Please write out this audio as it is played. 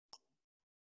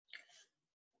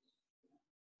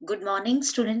Good morning,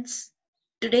 students.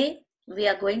 Today we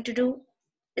are going to do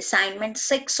assignment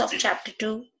 6 of chapter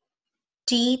 2,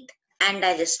 Teeth and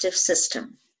Digestive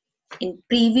System. In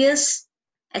previous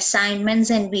assignments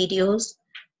and videos,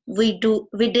 we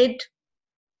did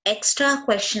extra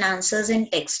question answers in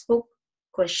textbook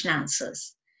question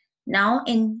answers. Now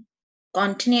in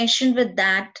continuation with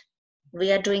that,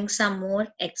 we are doing some more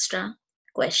extra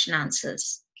question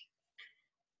answers.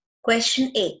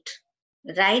 Question 8.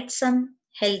 Write some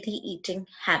healthy eating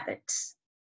habits.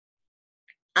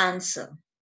 Answer.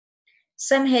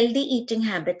 Some healthy eating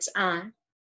habits are: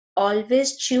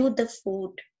 always chew the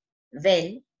food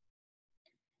well,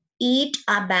 eat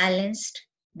a balanced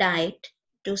diet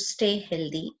to stay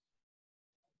healthy,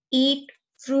 eat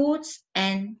fruits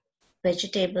and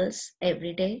vegetables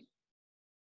every day,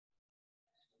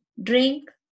 drink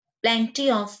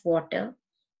plenty of water,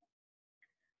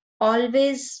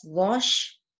 always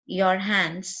wash your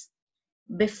hands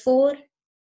before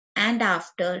and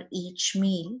after each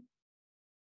meal.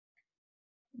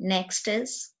 Next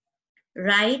is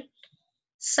write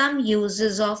some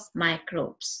uses of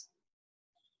microbes.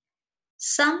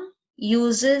 Some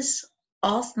uses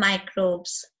of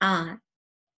microbes are: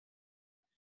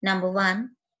 number 1,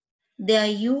 they are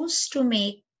used to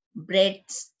make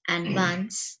breads and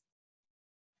buns.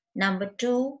 Number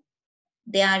 2,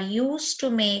 they are used to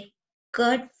make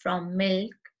curd from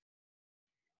milk.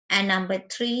 And number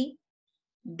 3,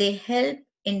 they help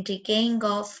in decaying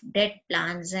of dead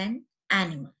plants and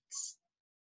animals.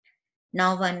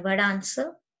 Now one word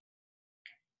answer.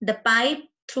 The pipe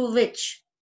through which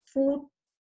food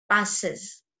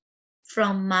passes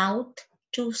from mouth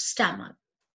to stomach,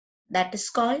 that is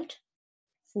called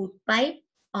food pipe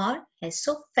or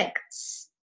esophagus.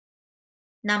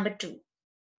 Number 2,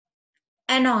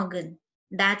 an organ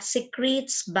that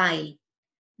secretes bile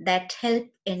that help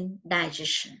in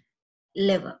digestion,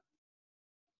 liver.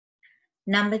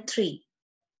 Number 3,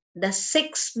 the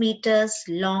 6 meters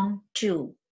long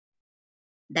tube,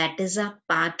 that is a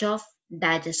part of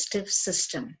digestive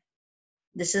system.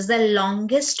 This is the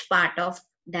longest part of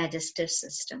digestive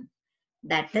system,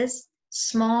 that is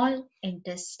small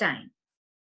intestine.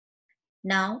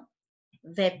 Now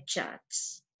web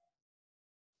charts.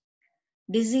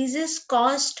 Diseases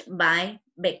caused by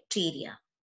bacteria,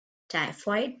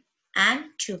 typhoid and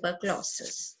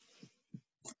tuberculosis.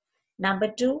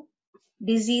 Number 2,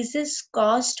 diseases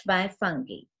caused by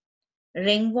fungi,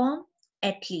 ringworm,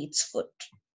 athlete's foot.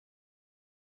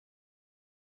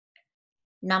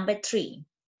 Number 3,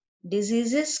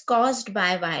 diseases caused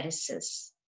by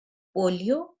viruses,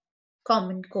 polio,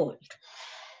 common cold.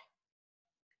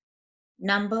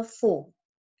 Number 4,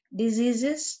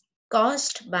 diseases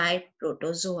caused by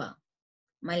protozoa,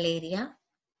 malaria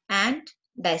and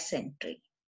dysentery.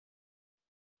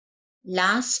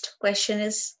 Last question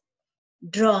is: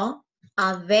 draw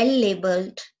a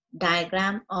well-labeled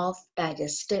diagram of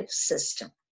digestive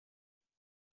system.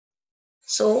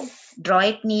 So draw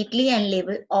it neatly and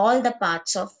label all the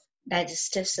parts of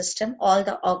digestive system, all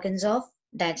the organs of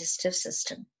digestive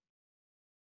system.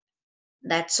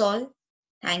 That's all.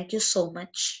 Thank you so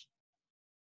much.